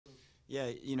Yeah,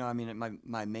 I mean,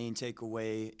 my main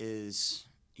takeaway is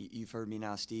you've heard me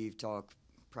now, Steve, talk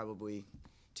probably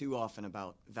too often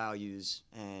about values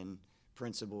and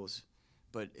principles,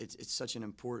 but it's such an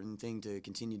important thing to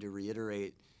continue to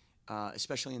reiterate,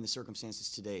 especially in the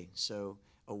circumstances today. So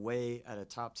away at a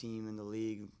top team in the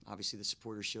league, obviously the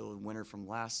Supporter Shield winner from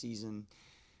last season,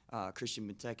 Christian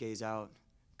Benteke is out.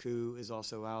 Koo is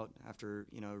also out after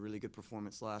a really good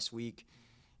performance last week,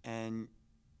 and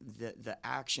the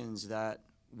actions that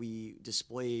we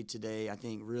displayed today, I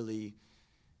think, really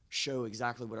show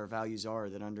exactly what our values are,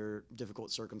 that under difficult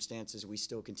circumstances, we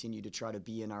still continue to try to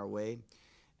be in our way.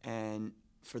 And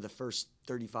for the first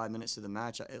 35 minutes of the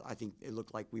match, I think it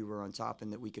looked like we were on top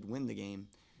and that we could win the game.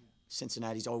 Yeah.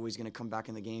 Cincinnati's always going to come back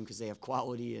in the game because they have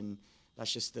quality, and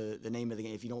that's just the name of the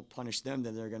game. If you don't punish them,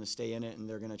 then they're going to stay in it, and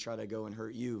they're going to try to go and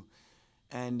hurt you.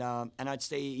 And I'd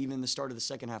say even the start of the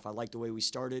second half, I liked the way we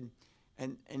started.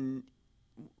 And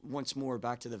once more,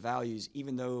 back to the values,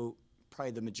 even though probably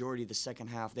the majority of the second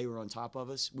half, they were on top of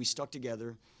us, we stuck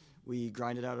together, we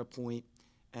grinded out a point,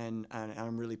 and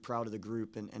I'm really proud of the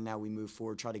group, and now we move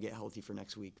forward, try to get healthy for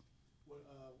next week. What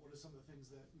are some of the things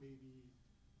that maybe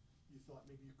you thought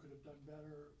maybe you could have done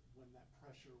better when that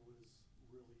pressure was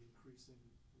really increasing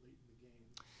late in the game?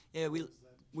 Yeah, was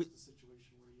that just a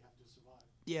situation where you have to survive?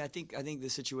 Yeah, I think the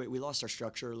situation, we lost our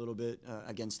structure a little bit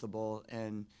against the ball,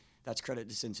 and that's credit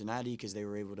to Cincinnati because they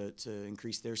were able to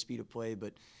increase their speed of play.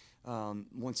 But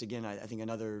once again, I think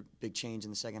another big change in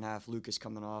the second half, Lucas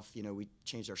coming off, we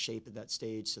changed our shape at that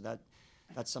stage. So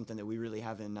that's something that we really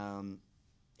haven't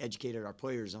educated our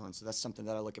players on. So that's something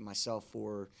that I look at myself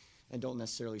for, and don't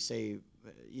necessarily say,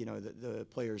 that the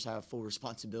players have full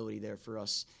responsibility there for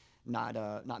us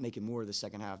not making more of the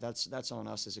second half. That's on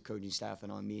us as a coaching staff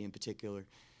and on me in particular.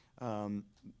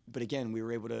 But again, we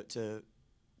were able to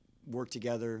work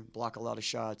together, block a lot of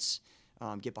shots,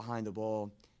 get behind the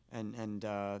ball, and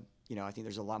I think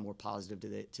there's a lot more positive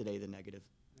today than negative.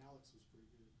 And Alex was pretty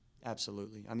good.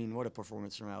 Absolutely. I mean, what a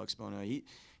performance from Alex Bono.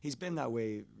 He's been that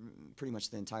way pretty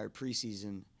much the entire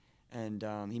preseason, and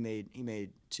he made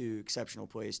two exceptional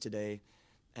plays today.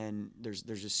 And there's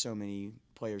just so many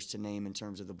players to name in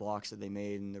terms of the blocks that they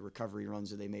made and the recovery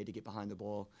runs that they made to get behind the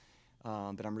ball.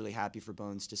 But I'm really happy for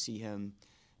Bones to see him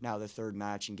now the third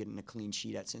match, and getting a clean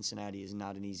sheet at Cincinnati is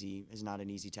not an easy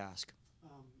task.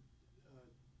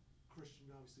 Christian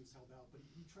obviously was held out, but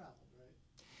he traveled, right?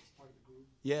 As part of the group.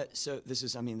 Yeah, so this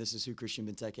is who Christian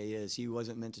Benteke is. He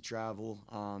wasn't meant to travel.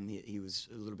 He was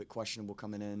a little bit questionable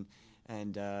coming in,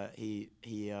 and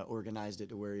he organized it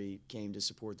to where he came to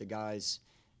support the guys.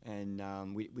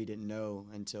 And we didn't know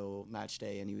until match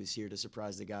day, and he was here to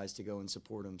surprise the guys to go and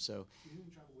support him. So he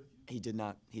didn't travel with you? He did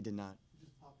not. He just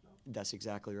popped up? That's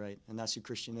exactly right, and that's who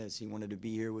Christian is. He wanted to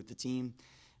be here with the team,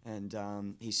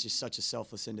 and he's just such a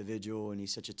selfless individual, and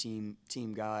he's such a team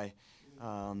guy.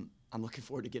 I'm looking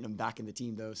forward to getting him back in the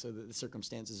team, though, so that the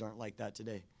circumstances aren't like that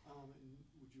today. And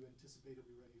would you anticipate he'll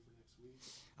be ready for next week?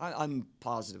 I'm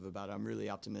positive about it. I'm really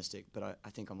optimistic, but I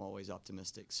think I'm always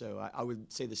optimistic. So I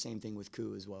would say the same thing with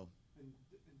Koo as well. And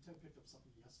Ted picked up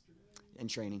something yesterday? In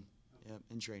training. Okay.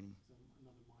 Yeah, in training. So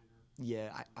another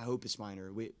minor? Yeah, I hope it's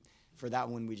minor. For that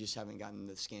one, we just haven't gotten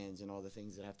the scans and all the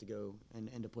things that have to go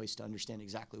into place to understand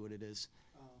exactly what it is.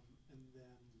 And then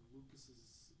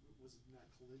Lucas's, was it in that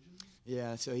collision?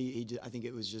 Yeah, so I think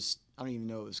it was just, I don't even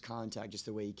know it was contact, just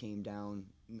the way he came down,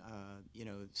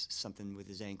 something with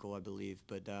his ankle, I believe.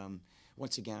 But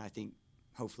once again, I think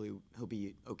hopefully he'll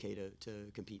be okay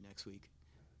to compete next week.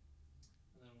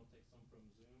 And then we'll take some from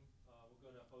Zoom.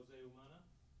 We'll go to Jose Umana.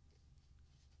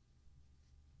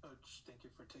 Coach, thank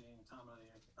you for taking time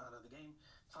out of the game.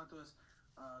 Talk to us.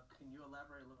 Can you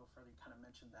elaborate a little further? You kind of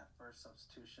mentioned that first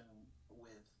substitution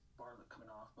with Bartlett coming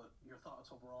off, but your thoughts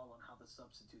overall on how the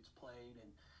substitutes played and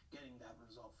getting that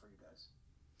result for you guys?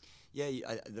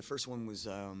 Yeah, the first one was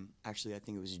actually, I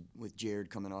think it was with Jared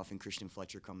coming off and Christian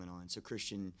Fletcher coming on. So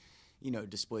Christian,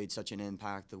 displayed such an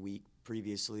impact the week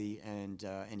previously, and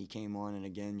he came on and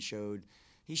again showed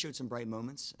some bright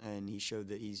moments, and he showed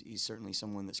that he's certainly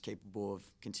someone that's capable of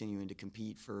continuing to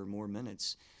compete for more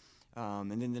minutes.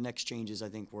 And then the next changes, I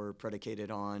think, were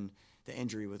predicated on the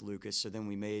injury with Lucas. So then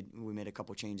we made a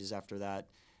couple changes after that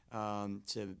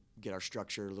to get our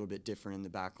structure a little bit different in the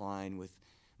back line with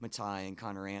Matai and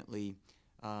Connor Antley.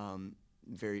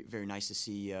 Very, very nice to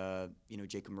see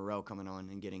Jacob Morrell coming on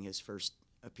and getting his first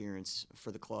appearance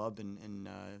for the club and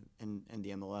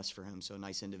the MLS for him. So a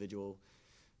nice individual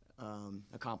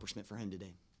accomplishment for him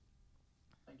today.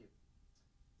 Thank you.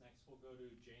 Next, we'll go to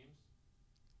James.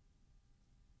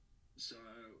 So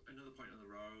another point on the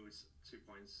road, 2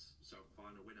 points so far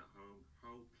and a win at home.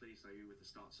 How pleased are you with the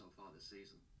start so far this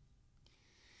season?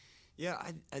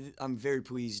 Yeah, I'm very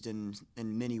pleased in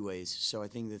many ways. So I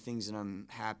think the things that I'm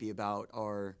happy about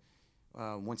are,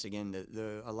 once again,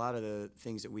 a lot of the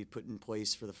things that we put in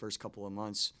place for the first couple of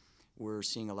months, we're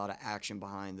seeing a lot of action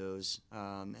behind those,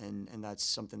 and that's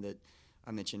something that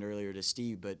I mentioned earlier to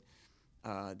Steve. But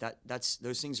that's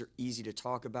those things are easy to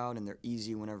talk about, and they're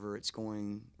easy whenever it's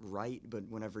going right. But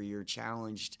whenever you're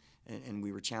challenged, and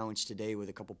we were challenged today with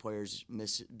a couple players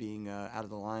being out of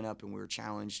the lineup, and we were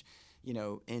challenged,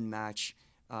 in match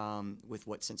with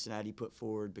what Cincinnati put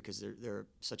forward because they're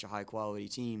such a high quality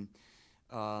team.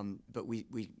 But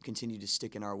we continue to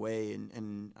stick in our way,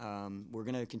 and we're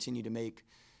going to continue to make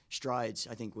strides,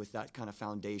 I think, with that kind of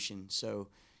foundation. So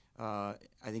I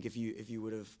think if you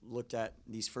would have looked at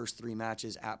these first three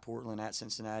matches at Portland, at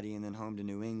Cincinnati, and then home to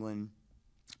New England,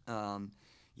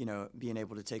 being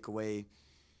able to take away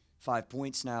 5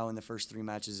 points now in the first three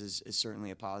matches is certainly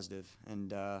a positive.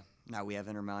 And now we have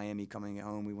Inter Miami coming at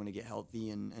home. We want to get healthy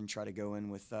and try to go in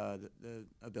with the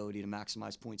ability to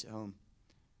maximize points at home.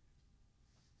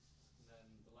 And then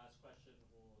the last question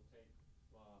we'll take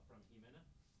from Jimena.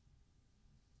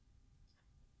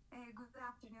 Good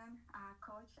afternoon,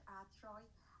 Coach Troy.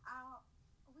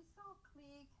 We saw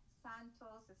Click,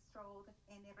 Santos, Strode,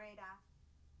 and Herrera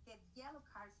get yellow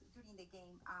cards during the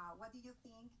game. What do you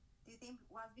think? Do you think it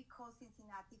was because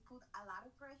Cincinnati put a lot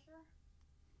of pressure?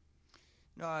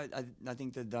 No, I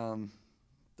think that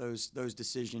those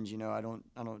decisions, I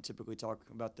don't typically talk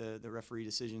about the referee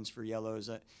decisions for yellows.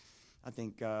 I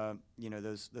think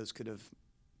those could have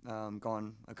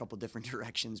gone a couple different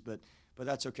directions, but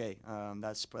that's okay.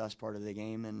 That's part of the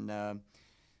game, and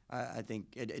I think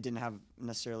it didn't have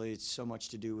necessarily so much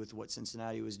to do with what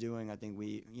Cincinnati was doing. I think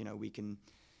we can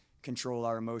control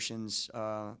our emotions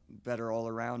better all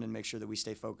around and make sure that we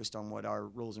stay focused on what our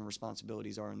roles and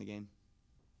responsibilities are in the game.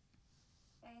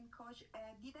 And Coach,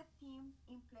 did the team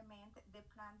implement the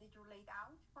plan that you laid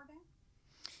out for them?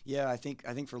 Yeah, I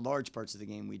think for large parts of the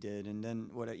game we did. And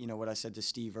then what I said to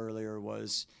Steve earlier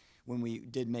was when we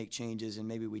did make changes and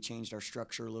maybe we changed our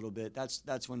structure a little bit.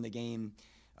 That's when the game,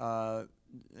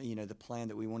 the plan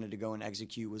that we wanted to go and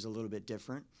execute was a little bit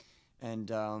different.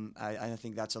 And I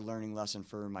think that's a learning lesson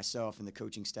for myself and the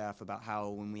coaching staff about how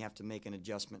when we have to make an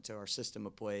adjustment to our system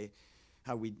of play,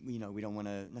 how we don't want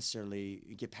to necessarily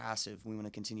get passive. We want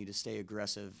to continue to stay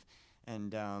aggressive.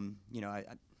 And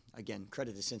again,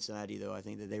 credit to Cincinnati though. I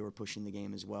think that they were pushing the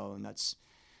game as well, and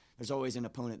there's always an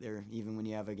opponent there, even when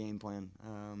you have a game plan.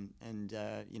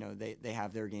 They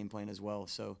have their game plan as well.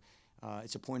 So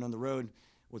it's a point on the road.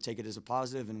 We'll take it as a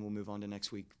positive, and we'll move on to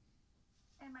next week.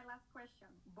 And my last question,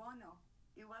 Bono,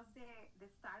 it was the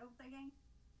start of the game?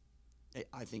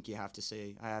 I think you have to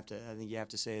say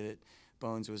that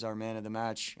Bones was our man of the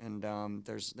match, and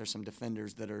there's some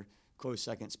defenders that are close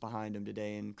seconds behind him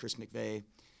today, and Chris McVeigh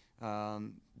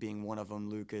being one of them,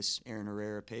 Lucas, Aaron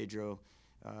Herrera, Pedro.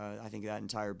 I think that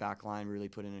entire back line really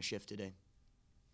put in a shift today.